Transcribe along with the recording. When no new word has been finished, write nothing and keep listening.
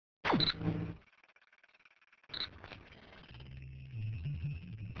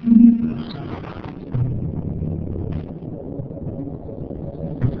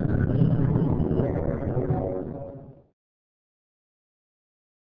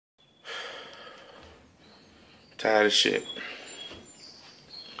Tired of shit.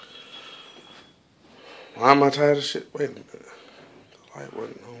 Why am I tired of shit? Wait a minute. The light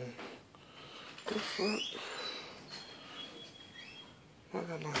wasn't on. What the fuck? Why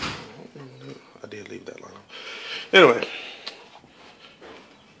that light on? I did leave that light on. Anyway.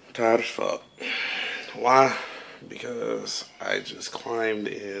 Tired as fuck. Why? Because I just climbed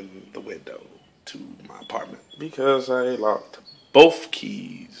in the window to my apartment. Because I locked both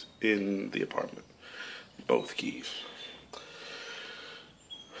keys in the apartment. Both keys.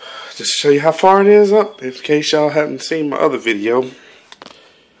 Just to show you how far it is up, in case y'all haven't seen my other video.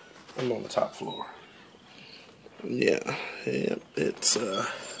 I'm on the top floor. Yeah, it's a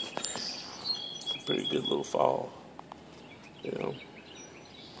pretty good little fall. You know,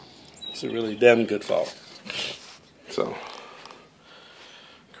 it's a really damn good fall. So,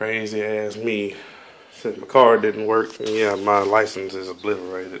 crazy ass me, since my car didn't work, and yeah, my license is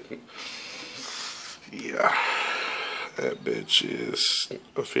obliterated. Yeah. That bitch is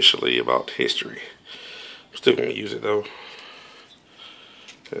officially about history. I'm still gonna use it though.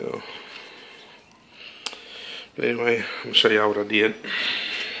 Yeah. But anyway, I'm gonna show y'all what I did.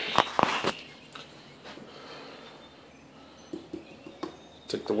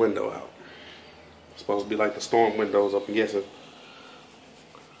 Took the window out. It's supposed to be like the storm windows up, I'm guessing.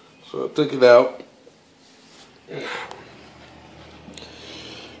 So I took it out.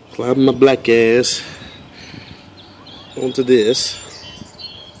 Climbed my black ass onto this.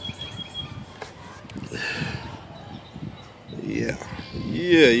 Yeah,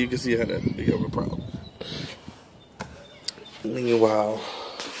 you can see how that big of a problem. Meanwhile,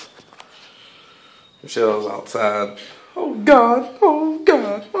 Michelle's outside. Oh God, oh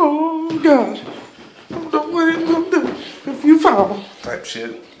God, oh God. I don't know what it's gonna do if you fall. Type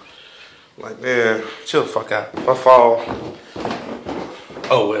shit. Like, man, chill the fuck out. If I fall,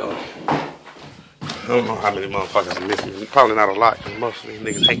 oh well. I don't know how many motherfuckers miss me. Probably not a lot, because most of these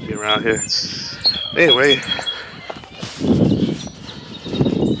niggas hate me around here. Anyway.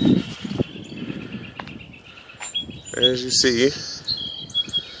 As you see,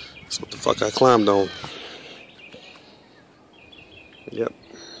 that's what the fuck I climbed on. Yep.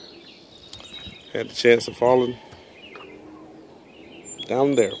 Had the chance of falling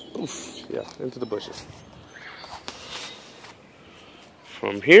down there. Oof. Yeah, into the bushes.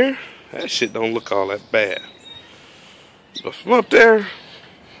 From here, that shit don't look all that bad. But from up there,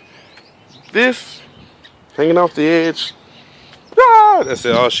 this, hanging off the edge, that's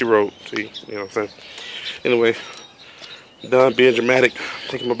it, all she wrote. See, you know what I'm saying? Anyway, done being dramatic,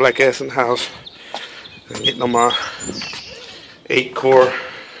 taking my black ass in the house, and getting on my 8-core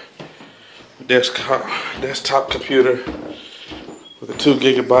desktop computer with a 2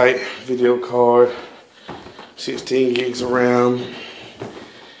 GB video card, 16 gigs of RAM,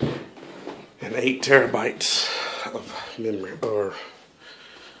 and 8 terabytes of memory or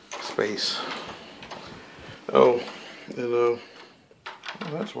space. Oh, and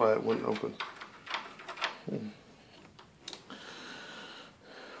that's why it wouldn't open.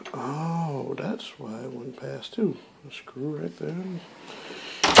 Oh, that's why it went past too. A screw right there.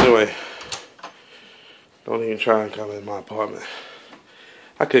 Anyway, don't even try and come in my apartment.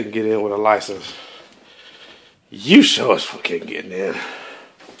 I couldn't get in with a license. You sure as fuck ain't getting in.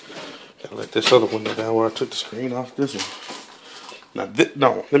 Gotta let this other window down where I took the screen off this one. Now,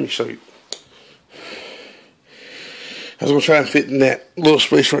 no, let me show you. I was gonna try and fit in that little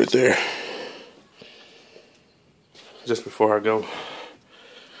space right there. Just before I go,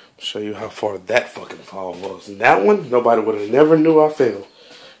 show you how far that fucking fall was. And that one, nobody would have never knew I fell,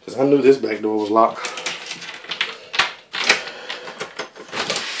 because I knew this back door was locked.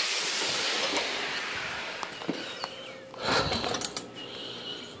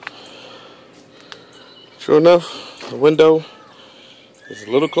 Sure enough, the window is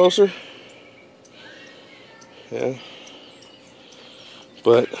a little closer. Yeah.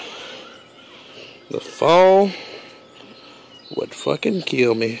 But the fall would fucking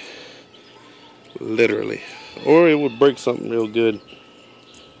kill me. Literally. Or it would break something real good.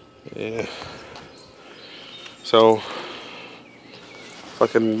 Yeah. So,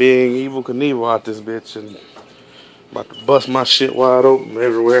 fucking being Evel Knievel out this bitch and about to bust my shit wide open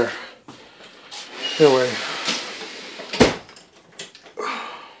everywhere. Anyway.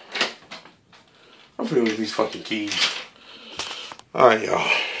 I'm feeling with these fucking keys. Alright, y'all.